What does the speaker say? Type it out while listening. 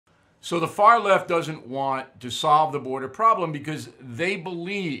So the far left doesn't want to solve the border problem because they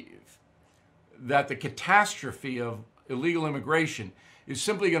believe that the catastrophe of illegal immigration is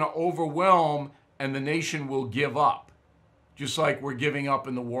simply going to overwhelm and the nation will give up, just like we're giving up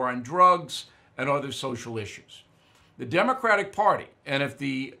in the war on drugs and other social issues. The Democratic Party, and if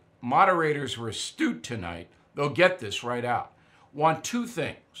the moderators were astute tonight, they'll get this right out, want two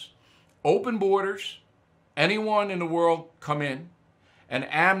things: open borders, anyone in the world come in, and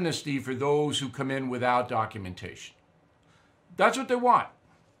amnesty for those who come in without documentation. That's what they want.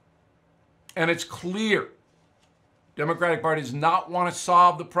 And it's clear. Democratic Party does not want to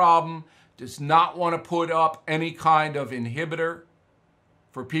solve the problem, does not want to put up any kind of inhibitor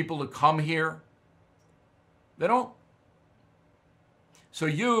for people to come here. They don't. So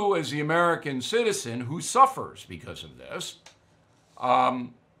you, as the American citizen who suffers because of this, do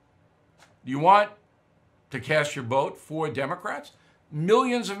you want to cast your vote for Democrats?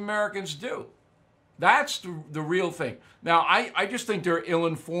 Millions of Americans do. That's the real thing. Now, I just think they're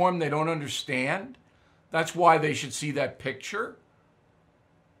ill-informed. They don't understand. That's why they should see that picture.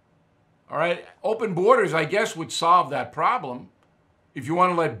 All right? Open borders, I guess, would solve that problem. If you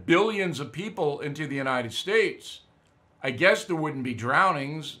want to let billions of people into the United States, I guess there wouldn't be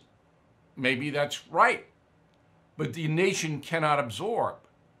drownings. Maybe that's right. But the nation cannot absorb.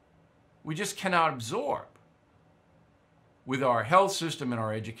 We just cannot absorb, with our health system and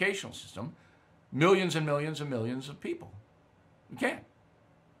our educational system, millions and millions and millions of people. We can't.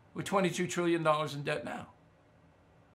 We're $22 trillion in debt now.